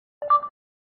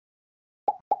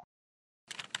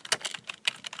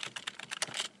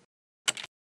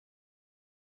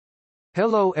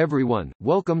Hello everyone,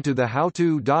 welcome to the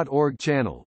howto.org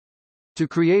channel. To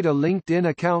create a LinkedIn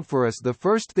account for us, the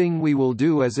first thing we will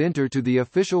do is enter to the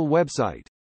official website.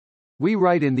 We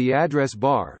write in the address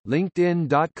bar,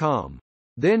 linkedin.com.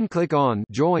 Then click on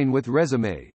Join with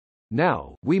Resume.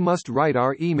 Now, we must write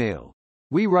our email.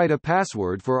 We write a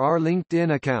password for our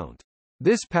LinkedIn account.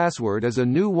 This password is a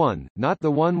new one, not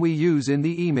the one we use in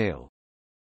the email.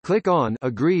 Click on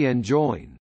Agree and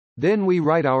Join. Then we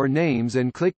write our names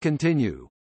and click Continue.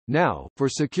 Now, for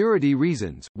security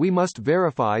reasons, we must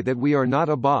verify that we are not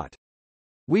a bot.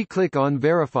 We click on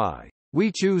Verify.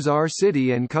 We choose our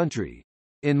city and country.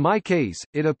 In my case,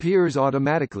 it appears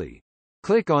automatically.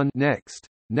 Click on Next.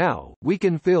 Now, we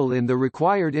can fill in the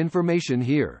required information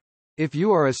here. If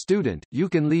you are a student, you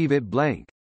can leave it blank.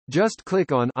 Just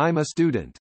click on I'm a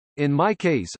student. In my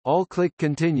case, I'll click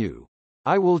Continue.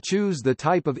 I will choose the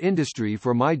type of industry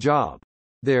for my job.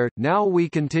 There, now we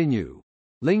continue.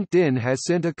 LinkedIn has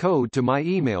sent a code to my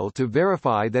email to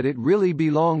verify that it really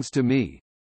belongs to me.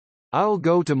 I'll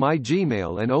go to my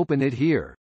Gmail and open it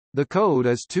here. The code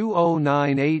is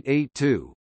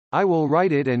 209882. I will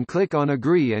write it and click on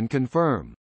Agree and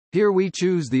Confirm. Here we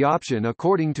choose the option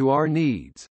according to our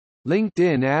needs.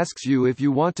 LinkedIn asks you if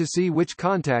you want to see which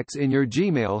contacts in your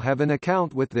Gmail have an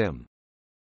account with them.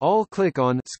 I'll click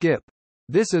on Skip.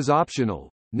 This is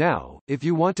optional. Now, if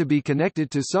you want to be connected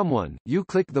to someone, you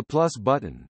click the plus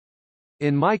button.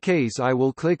 In my case, I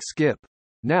will click Skip.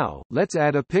 Now, let's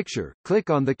add a picture. Click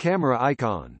on the camera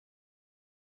icon.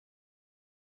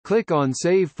 Click on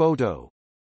Save Photo.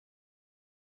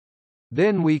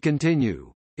 Then we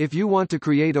continue. If you want to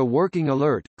create a working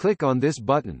alert, click on this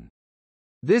button.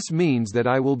 This means that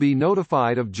I will be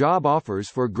notified of job offers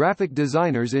for graphic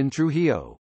designers in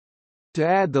Trujillo. To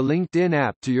add the LinkedIn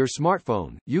app to your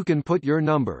smartphone, you can put your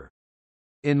number.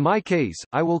 In my case,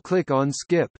 I will click on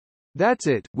Skip. That's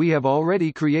it, we have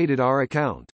already created our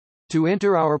account. To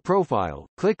enter our profile,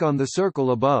 click on the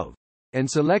circle above. And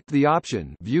select the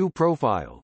option View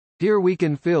Profile. Here we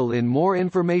can fill in more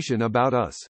information about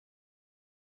us.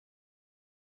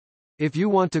 If you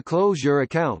want to close your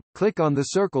account, click on the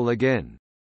circle again.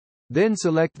 Then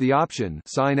select the option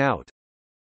Sign Out.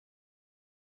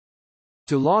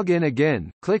 To log in again,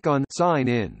 click on Sign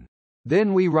In.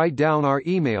 Then we write down our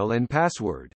email and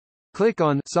password. Click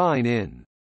on Sign In.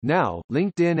 Now,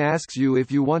 LinkedIn asks you if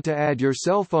you want to add your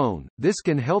cell phone. This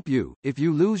can help you. If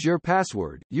you lose your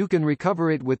password, you can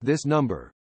recover it with this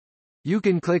number. You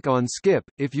can click on Skip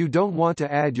if you don't want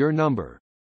to add your number.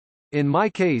 In my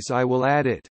case, I will add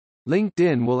it.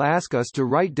 LinkedIn will ask us to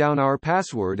write down our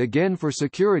password again for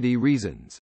security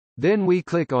reasons. Then we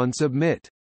click on Submit.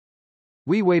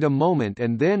 We wait a moment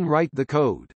and then write the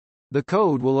code. The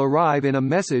code will arrive in a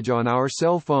message on our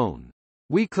cell phone.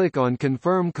 We click on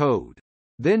Confirm Code.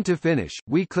 Then to finish,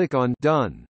 we click on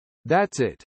Done. That's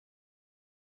it.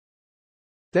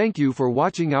 Thank you for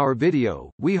watching our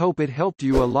video. We hope it helped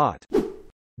you a lot.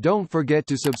 Don't forget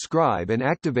to subscribe and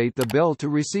activate the bell to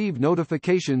receive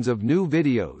notifications of new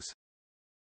videos.